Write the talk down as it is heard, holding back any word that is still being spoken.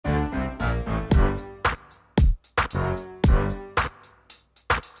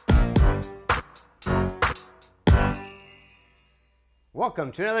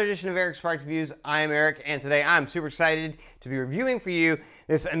Welcome to another edition of Eric's Product Reviews. I'm Eric, and today I'm super excited to be reviewing for you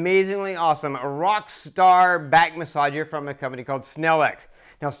this amazingly awesome rock star back massager from a company called Snailax.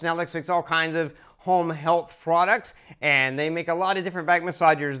 Now, Snailax makes all kinds of home health products, and they make a lot of different back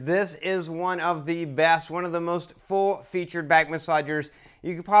massagers. This is one of the best, one of the most full-featured back massagers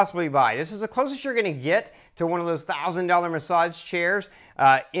you could possibly buy. This is the closest you're going to get to one of those $1,000 massage chairs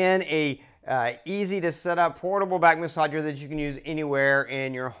in a easy to set up portable back massager that you can use anywhere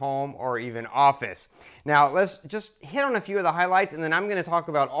in your home or even office. Now let's just hit on a few of the highlights, and then I'm going to talk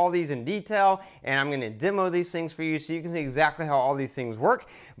about all these in detail, and I'm going to demo these things for you so you can see exactly how all these things work.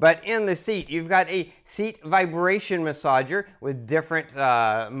 But in the seat, you've got a seat vibration massager with different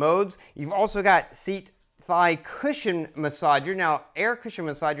modes. You've also got seat thigh cushion massager. Now, air cushion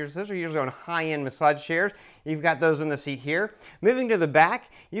massagers, those are usually on high-end massage chairs. You've got those in the seat here. Moving to the back,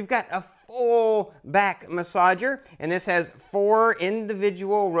 you've got a full back massager, and this has 4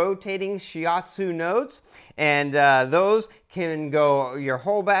 individual rotating Shiatsu nodes, and those can go your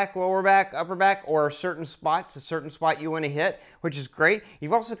whole back, lower back, upper back, or certain spots, a certain spot you want to hit, which is great.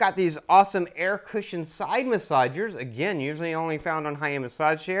 You've also got these awesome air cushion side massagers, again, usually only found on high-end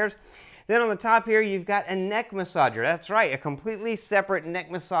massage chairs. Then on the top here, you've got a neck massager. That's right, a completely separate neck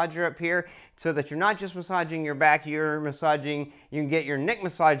massager up here so that you're not just massaging your back, you can get your neck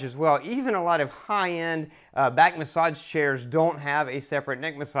massage as well. Even a lot of high-end back massage chairs don't have a separate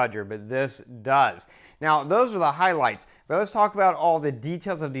neck massager, but this does. Now, those are the highlights, but let's talk about all the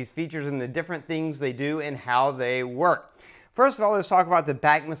details of these features and the different things they do and how they work. First of all, let's talk about the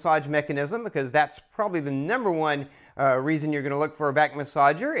back massage mechanism, because that's probably the #1 reason you're going to look for a back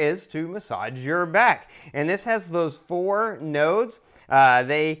massager is to massage your back. And this has those 4 nodes.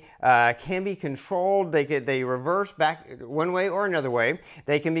 They can be controlled. They reverse back one way or another way.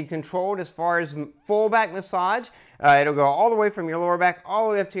 They can be controlled as far as full back massage. It'll go all the way from your lower back, all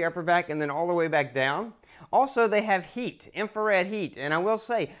the way up to your upper back, and then all the way back down. Also, they have heat, infrared heat. And I will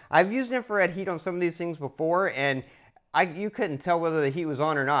say, I've used infrared heat on some of these things before, and you couldn't tell whether the heat was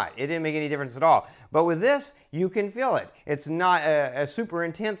on or not. It didn't make any difference at all. But with this, you can feel it. It's not a super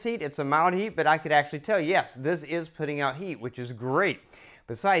intense heat, it's a mild heat, but I could actually tell, yes, this is putting out heat, which is great.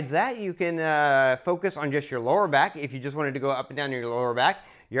 Besides that, you can focus on just your lower back if you just wanted to go up and down your lower back,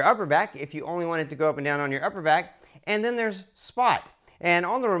 your upper back if you only wanted to go up and down on your upper back, and then there's spot. And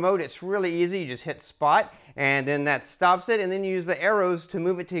on the remote, it's really easy. You just hit spot, and then that stops it, and then you use the arrows to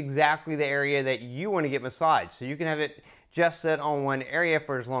move it to exactly the area that you want to get massaged. So you can have it just set on one area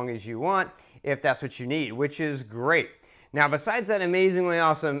for as long as you want, if that's what you need, which is great. Now, besides that amazingly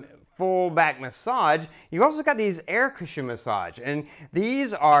awesome full back massage, you've also got these air cushion massage. And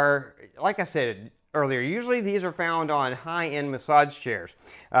these are, like I said earlier, usually these are found on high-end massage chairs.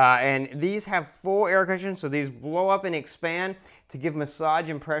 And these have full air cushions, so these blow up and expand to give massage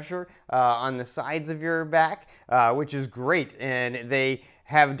and pressure on the sides of your back, which is great. And they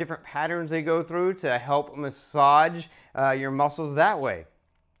have different patterns they go through to help massage your muscles that way.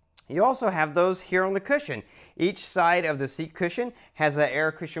 You also have those here on the cushion. Each side of the seat cushion has an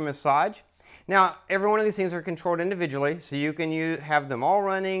air cushion massage. Now, every one of these things are controlled individually, so you can have them all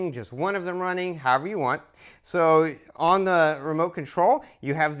running, just one of them running, however you want. So on the remote control,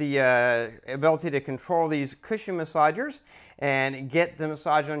 you have the ability to control these cushion massagers and get the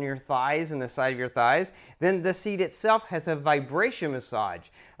massage on your thighs and the side of your thighs. Then the seat itself has a vibration massage.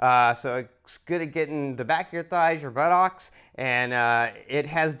 So it's good at getting the back of your thighs, your buttocks, and it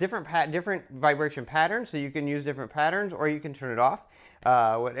has different vibration patterns, so you can use different patterns or you can turn it off,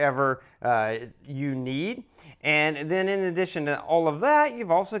 whatever you need. And then in addition to all of that,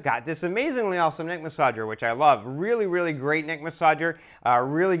 you've also got this amazingly awesome neck massager, which I love. Really, really great neck massager,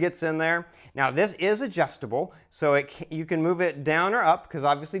 really gets in there. Now, this is adjustable, so you can move it down or up, because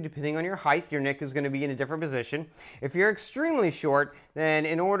obviously depending on your height, your neck is going to be in a different position. If you're extremely short, then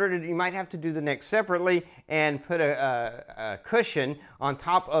you might have to do the neck separately and put a cushion on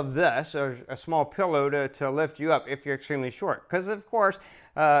top of this, or a small pillow to lift you up if you're extremely short. Because of course,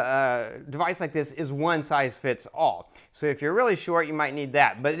 a device like this is one size fits all. So if you're really short, you might need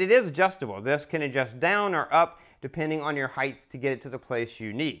that. But it is adjustable. This can adjust down or up depending on your height to get it to the place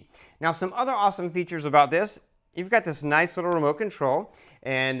you need. Now, some other awesome features about this, you've got this nice little remote control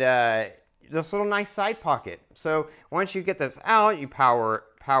and this little nice side pocket. So once you get this out, you power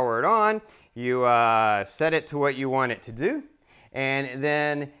it on, you set it to what you want it to do, and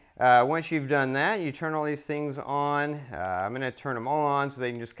then once you've done that, you turn all these things on. I'm going to turn them all on so they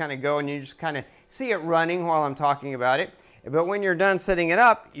can just kind of go, and you just kind of see it running while I'm talking about it. But when you're done setting it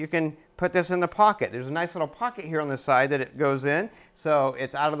up, you can put this in the pocket. There's a nice little pocket here on the side that it goes in, so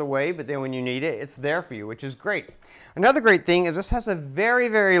it's out of the way, but then when you need it, it's there for you, which is great. Another great thing is this has a very,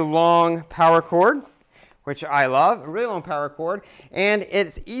 very long power cord, which I love, a really long power cord, and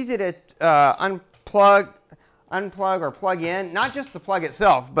it's easy to unplug or plug in, not just the plug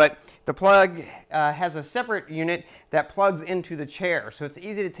itself, but the plug has a separate unit that plugs into the chair, so it's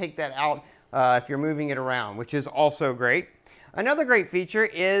easy to take that out if you're moving it around, which is also great. Another great feature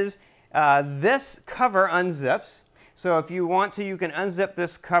is this cover unzips. So if you want to, you can unzip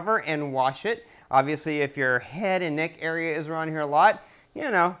this cover and wash it. Obviously, if your head and neck area is around here a lot,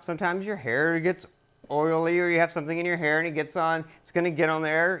 you know, sometimes your hair gets oily or you have something in your hair and it gets on, it's going to get on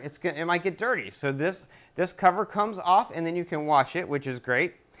there, it might get dirty. So this cover comes off and then you can wash it, which is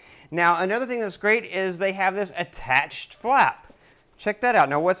great. Now, another thing that's great is they have this attached flap. Check that out.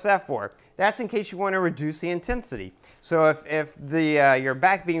 Now, what's that for? That's in case you want to reduce the intensity. So if your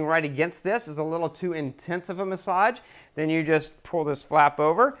back being right against this is a little too intense of a massage, then you just pull this flap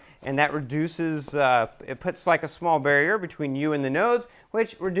over, and that reduces, it puts like a small barrier between you and the nodes,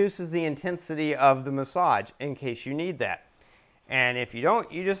 which reduces the intensity of the massage in case you need that. And if you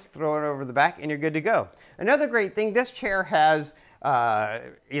don't, you just throw it over the back and you're good to go. Another great thing, this chair has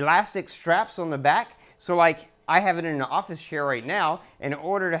elastic straps on the back. So like I have it in an office chair right now. In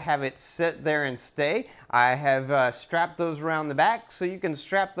order to have it sit there and stay, I have strapped those around the back, so you can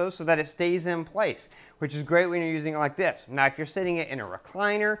strap those so that it stays in place, which is great when you're using it like this. Now, if you're sitting it in a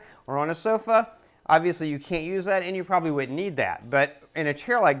recliner or on a sofa, obviously you can't use that and you probably wouldn't need that. But in a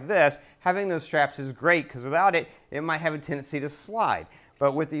chair like this, having those straps is great because without it, it might have a tendency to slide.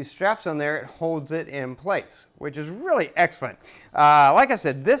 But with these straps on there, it holds it in place, which is really excellent. Like I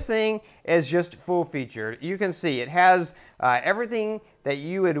said, this thing is just full featured. You can see it has everything that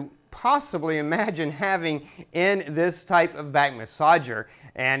you would possibly imagine having in this type of back massager,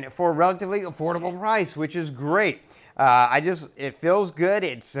 and for a relatively affordable price, which is great. It feels good.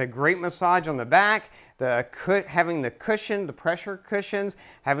 It's a great massage on the back. Having the cushion, the pressure cushions,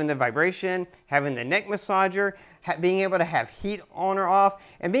 having the vibration, having the neck massager, being able to have heat on or off,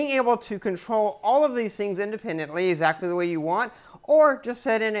 and being able to control all of these things independently exactly the way you want, or just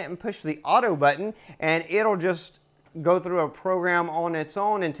set in it and push the auto button, and it'll just go through a program on its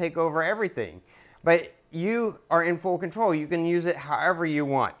own and take over everything. But you are in full control. You can use it however you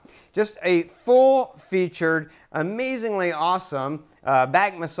want. Just a full-featured, amazingly awesome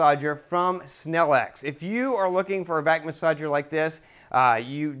back massager from Snailax. If you are looking for a back massager like this,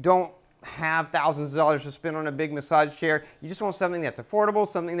 you don't have thousands of dollars to spend on a big massage chair. You just want something that's affordable,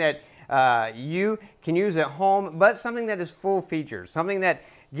 something that you can use at home, but something that is full-featured, something that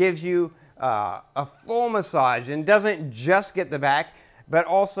gives you a full massage and doesn't just get the back, but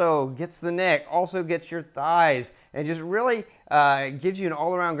also gets the neck, also gets your thighs, and just really gives you an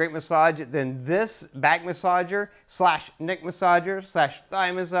all-around great massage. Then this back massager slash neck massager slash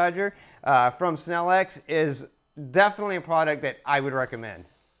thigh massager from Snailax is definitely a product that I would recommend.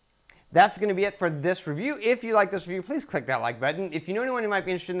 That's going to be it for this review. If you like this review, please click that like button. If you know anyone who might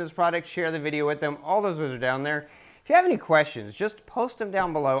be interested in this product, share the video with them. All those ways are down there. If you have any questions, just post them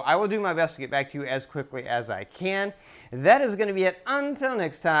down below. I will do my best to get back to you as quickly as I can. That is going to be it until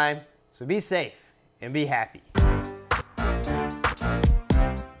next time. So be safe and be happy.